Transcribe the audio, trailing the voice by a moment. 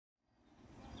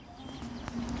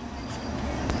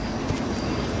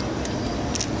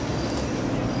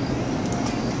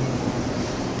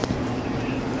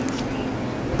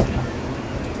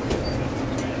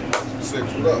6,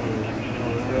 what up?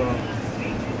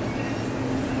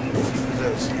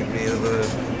 Just give me a little.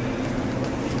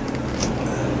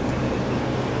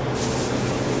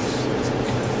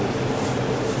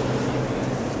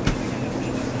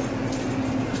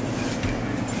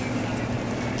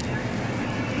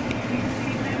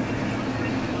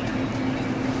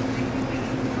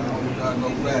 No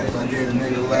bags. I gave the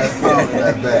nigga the last pound in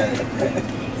that bag.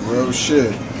 Real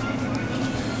shit.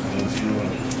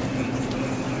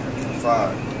 5.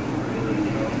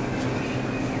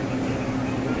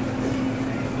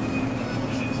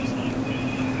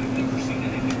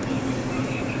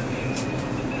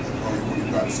 Oh, you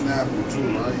got to snap them too,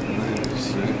 right?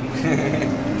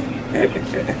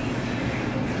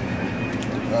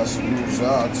 Got some new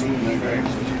shot too, nigga.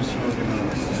 What you smoking on?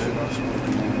 Shit, I'm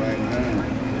smoking on right now.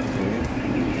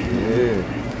 Yeah,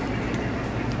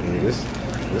 this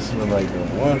look like the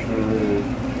one for real.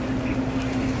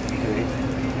 Okay.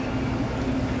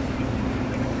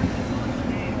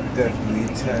 Definitely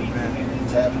tap in.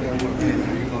 Tap in with me,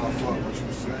 man. You gonna fuck what you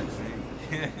say.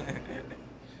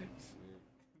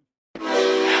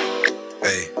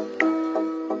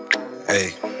 Hey,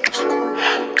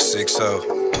 60.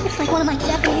 It's like one of my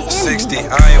Japanese 60, I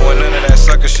ain't want none of that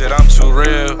sucker shit, I'm too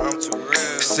real.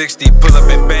 60, pull up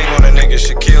and bang on a nigga,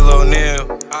 Shaquille O'Neal.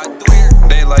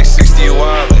 They like 60, you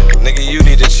wildin', nigga, you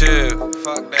need to chill.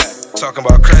 Fuck that. Talking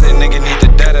about credit, nigga, need the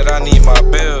data, I need my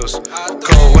bills.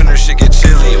 Cold winter, shit get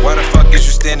chilly. Why the fuck is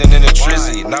you standing in a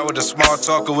trizzy? Not with the small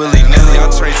talk of willy-nilly. I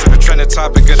trade to the trending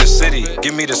topic of the city.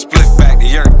 Give me the split back, the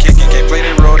yerk kicking. Can't play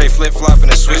they role, they flip-flopping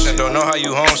and switching. Don't know how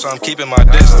you home, so I'm keeping my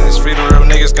distance. Free the real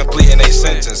niggas completing they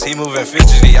sentence. He moving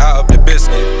fidgety, I up the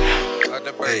biscuit.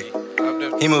 Hey.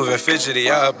 He moving fidgety,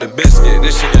 I up the biscuit.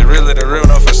 This shit is realer than real,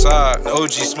 no facade. The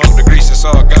OG smoke the grease, it's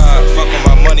all God. Fuck with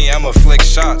my money, I'ma flick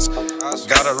shots.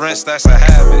 Gotta rinse, that's a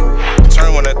habit.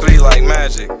 Turn 1 to 3 like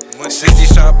magic. 60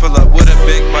 shot, pull up with a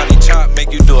big body chop,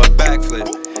 make you do a backflip.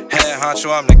 Head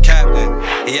honcho, I'm the captain.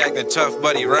 He acting tough,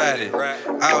 but he ratted.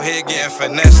 Out here getting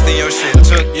finessed, and your shit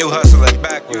took, you hustling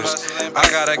backwards. I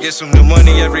gotta get some new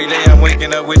money every day, I'm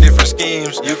waking up with different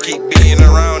schemes. You keep beating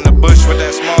around the bush with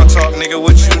that small talk, nigga,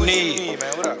 what you need?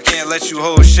 Can't let you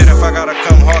hold shit if I gotta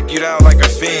come hawk you down like a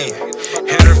fiend.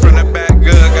 Hit her from the back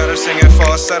good, gotta sing it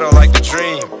falsetto like the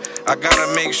dream. I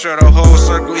gotta make sure the whole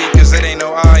circle eat, cause it ain't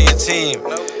no I in your team.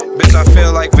 Bitch, I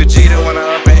feel like Vegeta when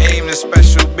I up and aim the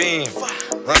special beam.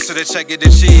 Run to the check, get the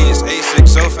cheese.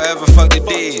 A60 forever, fuck the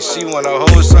D's. She wanna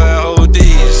hold something, hold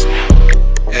D's.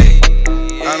 Hey,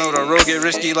 I know the road get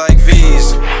risky like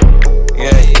V's.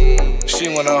 Yeah, she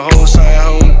wanna hold something,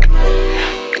 hold.